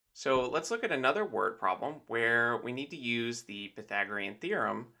So let's look at another word problem where we need to use the Pythagorean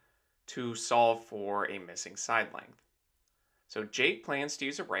theorem to solve for a missing side length. So Jake plans to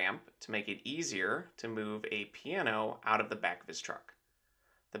use a ramp to make it easier to move a piano out of the back of his truck.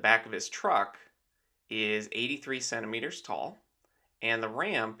 The back of his truck is 83 centimeters tall and the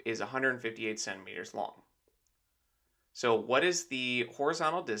ramp is 158 centimeters long. So what is the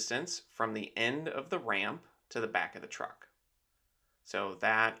horizontal distance from the end of the ramp to the back of the truck? So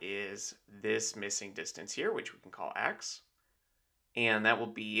that is this missing distance here, which we can call x. And that will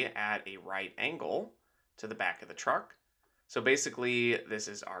be at a right angle to the back of the truck. So basically, this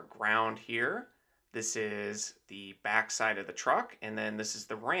is our ground here. This is the back side of the truck. And then this is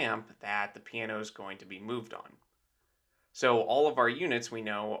the ramp that the piano is going to be moved on. So all of our units we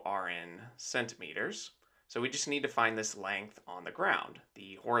know are in centimeters. So we just need to find this length on the ground,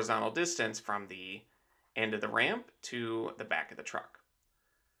 the horizontal distance from the end of the ramp to the back of the truck.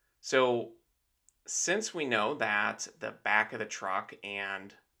 So since we know that the back of the truck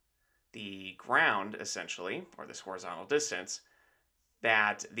and the ground essentially, or this horizontal distance,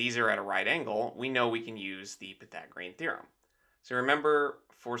 that these are at a right angle, we know we can use the Pythagorean theorem. So remember,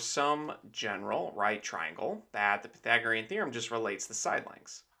 for some general right triangle, that the Pythagorean theorem just relates the side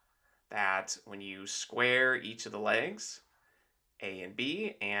lengths. That when you square each of the legs, A and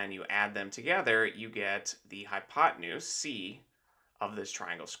B, and you add them together, you get the hypotenuse, C, of this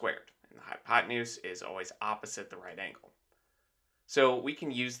triangle squared. And the hypotenuse is always opposite the right angle. So we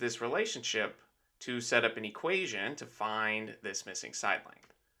can use this relationship to set up an equation to find this missing side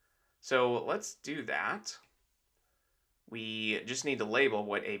length. So let's do that. We just need to label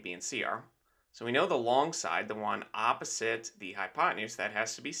what A, B, and C are. So we know the long side, the one opposite the hypotenuse, that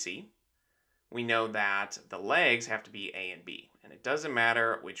has to be C. We know that the legs have to be A and B. And it doesn't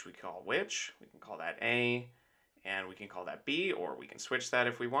matter which we call which. We can call that A, and we can call that B, or we can switch that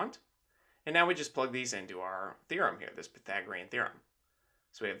if we want. And now we just plug these into our theorem here, this Pythagorean theorem.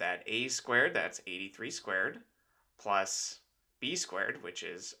 So we have that A squared, that's 83 squared, plus B squared, which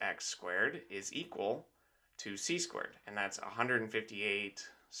is x squared, is equal to C squared, and that's 158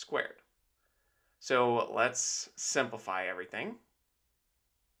 squared. So let's simplify everything.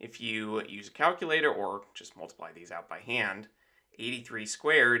 If you use a calculator or just multiply these out by hand, 83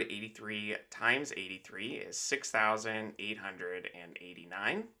 squared, 83 times 83 is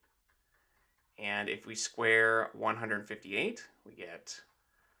 6,889. And if we square 158, we get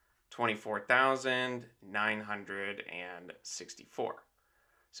 24,964.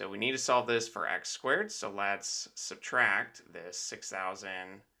 So we need to solve this for x squared, so let's subtract this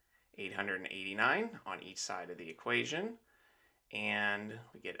 6,889 on each side of the equation, and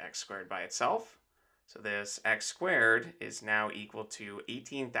we get x squared by itself. So this x squared is now equal to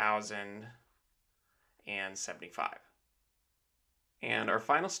 18,075. And our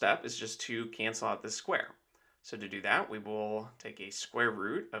final step is just to cancel out this square. So to do that, we will take a square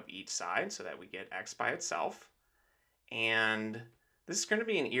root of each side so that we get x by itself. And this is going to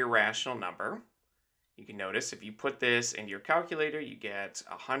be an irrational number. You can notice if you put this into your calculator, you get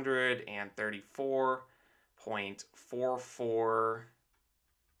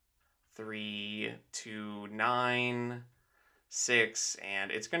 134.44329.6,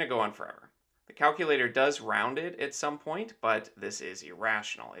 and it's going to go on forever. The calculator does round it at some point, but this is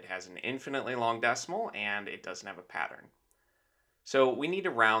irrational. It has an infinitely long decimal, and it doesn't have a pattern. So we need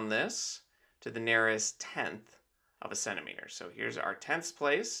to round this to the nearest tenth of a centimeter. So here's our tenths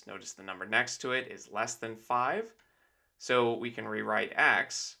place. Notice the number next to it is less than 5. So we can rewrite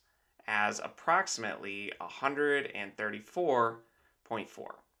x as approximately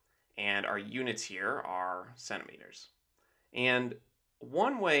 134.4. And our units here are centimeters. And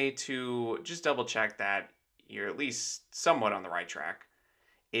one way to just double check that you're at least somewhat on the right track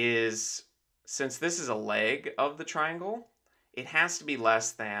is, since this is a leg of the triangle, it has to be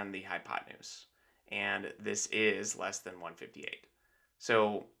less than the hypotenuse. And this is less than 158.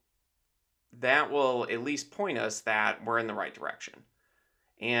 So that will at least point us that we're in the right direction.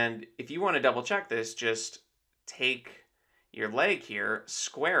 And if you want to double check this, just take your leg here,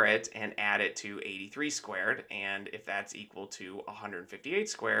 square it, and add it to 83 squared. And if that's equal to 158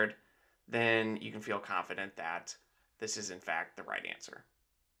 squared, then you can feel confident that this is in fact the right answer.